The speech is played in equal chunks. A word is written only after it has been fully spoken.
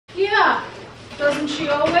Doesn't she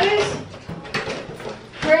always?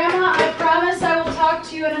 Grandma, I promise I will talk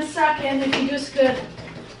to you in a second if you just could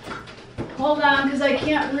hold on because I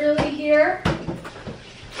can't really hear.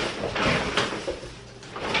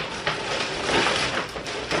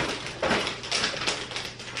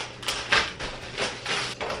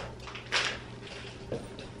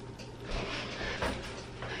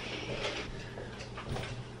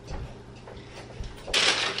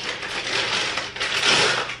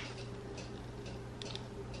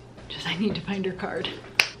 I need to find her card.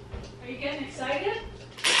 Are you getting excited?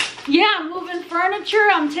 Yeah, I'm moving furniture.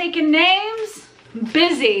 I'm taking names. I'm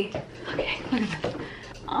busy. Okay, look at this.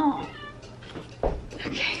 Oh.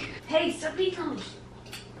 Okay. Hey, Sabitos.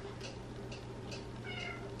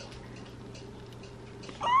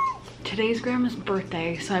 Today's Grandma's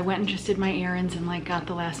birthday, so I went and just did my errands and like got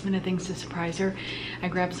the last minute things to surprise her. I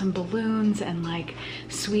grabbed some balloons and like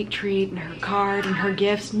sweet treat and her card and her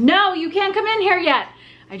gifts. No, you can't come in here yet.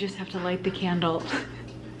 I just have to light the candle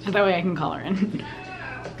so that way I can call her in.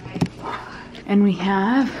 And we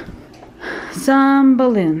have some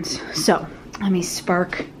balloons. So let me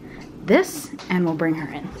spark this and we'll bring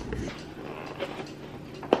her in.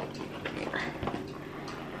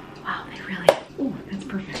 Wow, they really, ooh, that's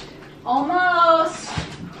perfect. Almost.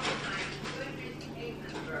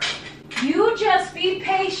 You just be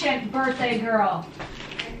patient, birthday girl.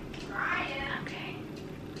 Okay.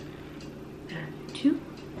 2.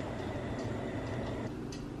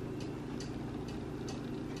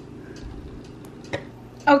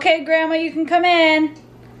 Okay, Grandma, you can come in.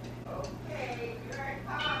 Okay, here I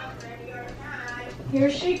come, ready your time.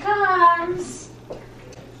 Here she comes.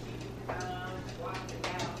 Walking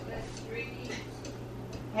down the street.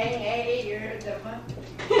 Hey, you're the one.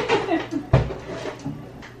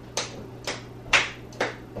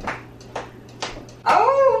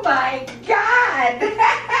 Oh my God! Look at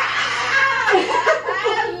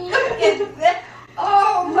that!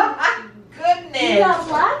 Oh my goodness! You got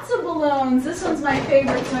lots of balloons. This one's my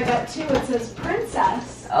favorite, so I got 2. It says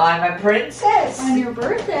princess. Oh, I'm a princess. On your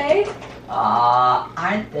birthday. Aw,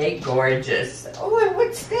 aren't they gorgeous? Oh, and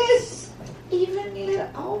what's this? Even little,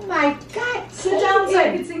 oh my God. Sit down so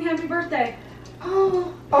I can sing happy birthday.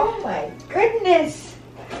 Oh my goodness.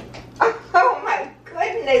 Oh my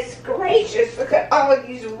goodness gracious. Look at all of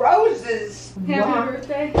these roses. Happy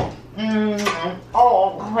birthday.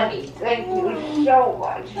 Oh, honey, thank you so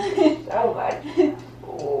much. So much.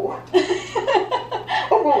 Oh.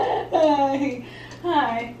 Oh.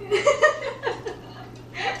 Hi.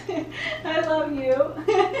 I love you.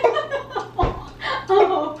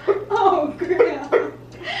 Oh, Grandma.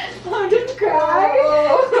 Oh, don't cry.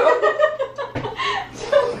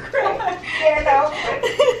 Don't cry. Can't help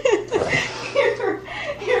it.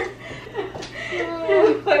 Here.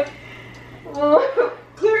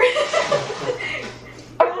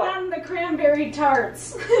 Got on the cranberry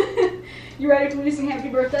tarts. You ready for me to sing happy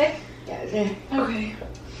birthday? Yes. Okay.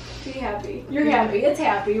 Be happy. You're happy. It's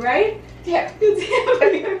happy, right? Yeah. It's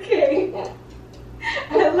happy. Okay.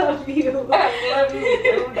 I love you. I love you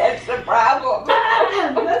too. That's the problem.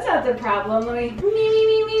 That's not the problem. Let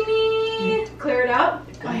me me. Clear it out.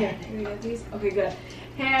 Go Oh, ahead. Here we go, please. Okay, good.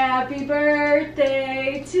 Happy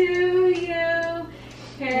birthday to you.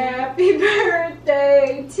 Happy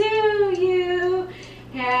birthday to you.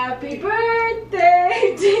 Happy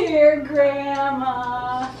birthday, dear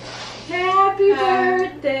Grandma. Happy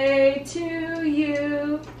birthday to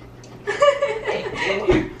you. Thank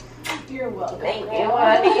you. You're welcome. Thank you,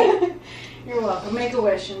 honey. You're welcome. Make a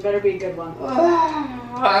wish and better be a good one.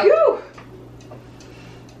 Whew.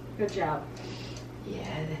 Good job.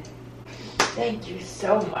 Yeah. Thank you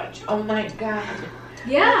so much. Oh my God. Look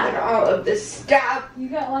Yeah. at all of this stuff. You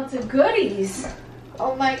got lots of goodies.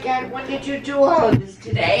 Oh my God. When did you do all of this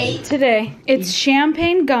today? Today, it's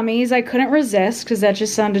champagne gummies. I couldn't resist because that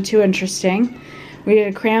just sounded too interesting. We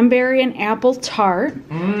did a cranberry and apple tart.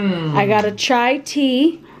 I got a chai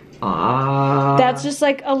tea. That's just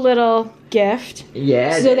like a little gift.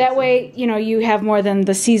 Yeah. So that way, you know, you have more than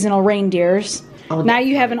the seasonal reindeers. Oh, Now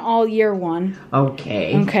you have an all year one.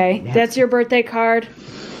 Okay. Okay. That's your birthday card.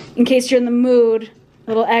 In case you're in the mood,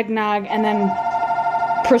 little eggnog and then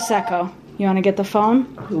Prosecco. You want to get the phone?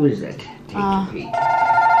 Who is it? Take a peek.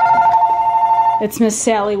 It's Miss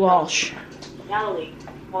Sally Walsh. Sally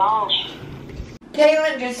Walsh.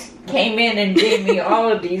 Caitlin just came in and gave me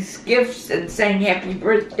all of these gifts and sang happy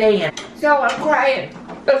birthday, and so I'm crying.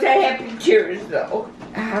 Those are happy tears though.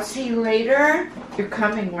 I'll see you later. You're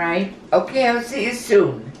coming, right? Okay, I'll see you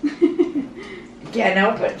soon. Can't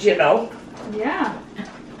help it, you know. Yeah.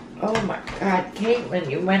 Oh my God, Caitlin,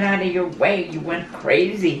 you went out of your way. You went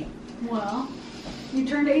crazy. Well, You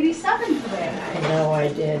turned 87 today. I know I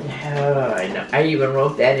did. I know. I even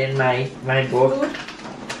wrote that in my book.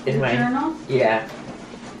 In my journal? Yeah.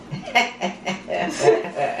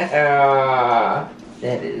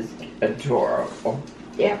 That is adorable.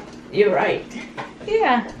 Yep, you're right.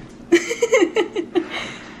 Yeah.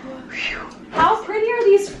 How pretty are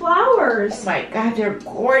these flowers? Oh my God, they're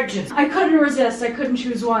gorgeous. I couldn't resist. I couldn't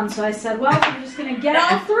choose one, so I said, well, I'm just gonna get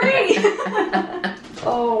all three.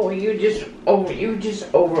 Oh, you just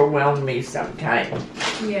overwhelm me sometimes.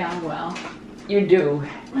 Yeah, well. You do.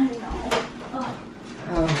 I know. Oh.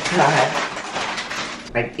 Oh God.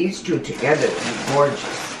 Like these two together would be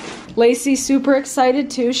gorgeous. Lacey's super excited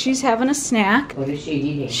too. She's having a snack. What is she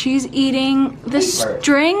eating? She's eating the Paper.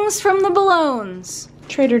 strings from the balloons.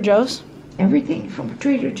 Trader Joe's. Everything from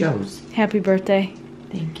Trader Joe's. Happy birthday.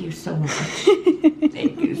 Thank you so much.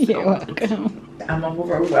 Thank you so You're much. welcome. I'm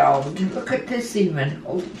overwhelmed. Look at this even.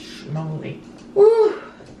 Holy schmoly. Woo.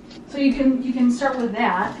 So you can start with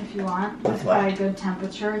that if you want. With what? By a good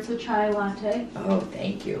temperature. It's a chai latte. Oh,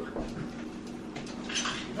 thank you.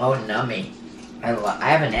 Oh, nummy. I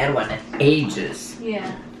haven't had one in ages.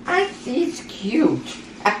 Yeah. He's cute.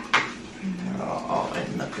 Oh,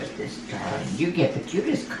 and look at this darling. You get the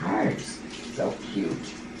cutest cards. So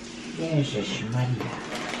cute. There's your shmonda.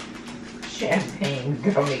 Champagne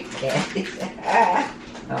gummy candy.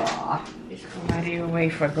 Aw. Just go out of your way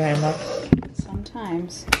for Grandma.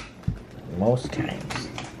 Sometimes. Most times.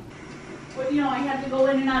 Well, you know, I had to go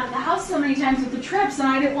in and out of the house so many times with the trips, and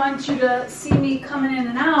I didn't want you to see me coming in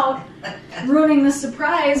and out, ruining the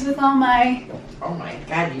surprise with all my Oh my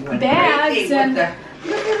God, you went bags crazy and with the,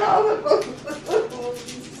 look at all the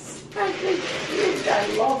balloons.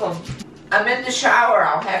 I love them. I'm in the shower.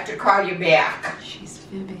 I'll have to call you back. She's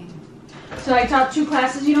fibbing. So I taught 2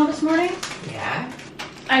 classes, you know, this morning. Yeah?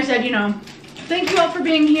 I said, you know, thank you all for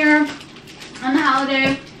being here on the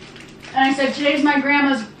holiday. And I said, today's my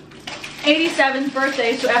grandma's 87th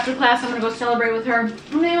birthday, so after class I'm gonna go celebrate with her.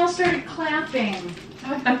 And they all started clapping.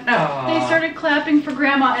 They started clapping for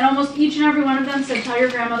Grandma, and almost each and every one of them said, tell your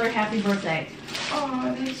grandmother happy birthday.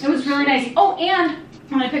 Oh, It was really nice. Oh, and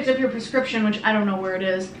when I picked up your prescription, which I don't know where it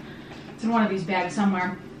is, it's in one of these bags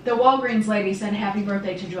somewhere, the Walgreens lady said happy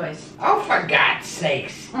birthday to Joyce. Oh, for God's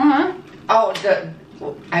sakes. Uh-huh. Oh, the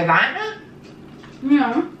Ivana?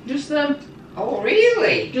 Yeah, just the Oh,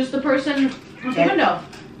 really? person with the window.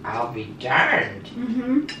 I'll be darned.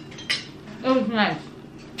 Mm-hmm. It was nice.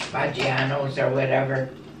 Maggiano's or whatever.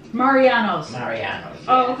 Mariano's. Mariano's. Yeah.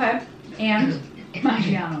 Oh, okay. And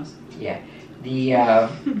Maggiano's. Yeah.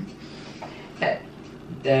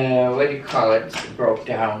 The, what do you call it, broke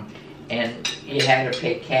down and you had to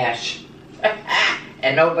pay cash.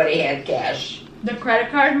 And nobody had cash. The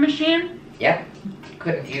credit card machine? Yep.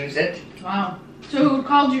 Couldn't use it. Wow. So who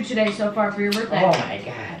called you today so far for your birthday? Oh my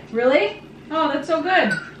God. Really? Oh, that's so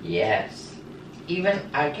good. Yes. Even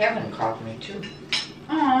Kevin called me too.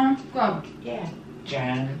 Aw, good. Yeah.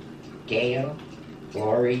 John, Gail,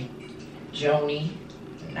 Lori, Joni,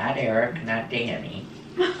 not Eric, not Danny.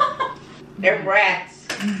 They're brats.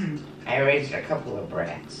 Mm-hmm. I raised a couple of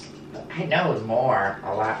brats. I know more,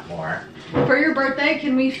 a lot more. For your birthday,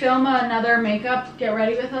 can we film another makeup get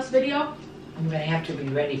ready with us video? I'm gonna have to be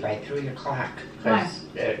ready by 3 o'clock. Why?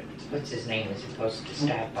 What's his name is supposed to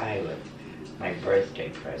stop by with my birthday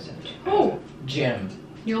present. Oh. Jim.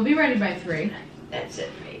 You'll be ready by 3. That's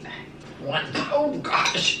it, babe. Oh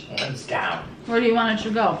gosh, one's down. Where do you want it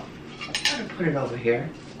to go? I'm gonna put it over here.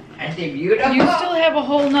 Aren't they beautiful? You still have a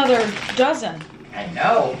whole nother dozen. I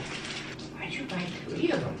know. Why'd you buy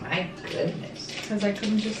 3 of them? My goodness. Because I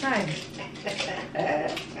couldn't decide.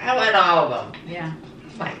 I want all of them. Yeah.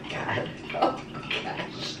 Oh my God. Oh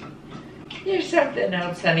gosh. You're something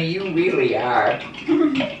else, honey. You really are.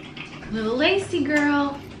 Little Lacey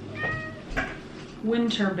girl.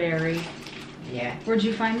 Winterberry. Yeah. Where'd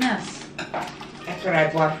you find this? That's what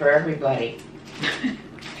I bought for everybody.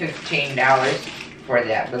 $15 for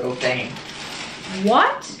that little thing.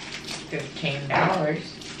 What? $15.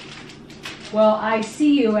 Well, I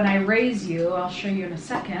see you and I raise you. I'll show you in a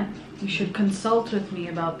second. You should consult with me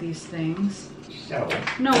about these things. So.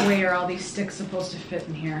 No way are all these sticks supposed to fit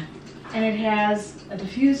in here. And it has a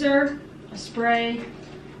diffuser, a spray.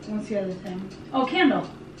 What's the other thing? Oh, candle.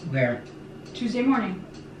 Where? Tuesday morning.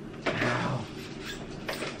 Wow.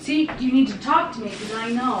 See, you need to talk to me because I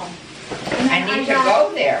know. And I then need to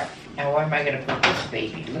go there. Now where am I going to put this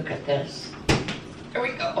baby? Look at this. There we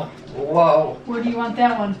go. Whoa. Where do you want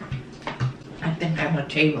that one? I think I'm a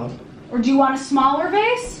table. Or do you want a smaller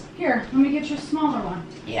vase? Here, let me get you a smaller one.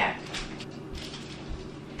 Yeah.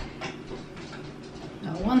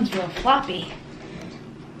 No, one's real floppy.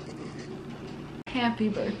 Happy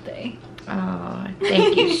birthday. Oh,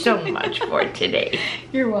 thank you so much for today.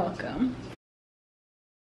 You're welcome.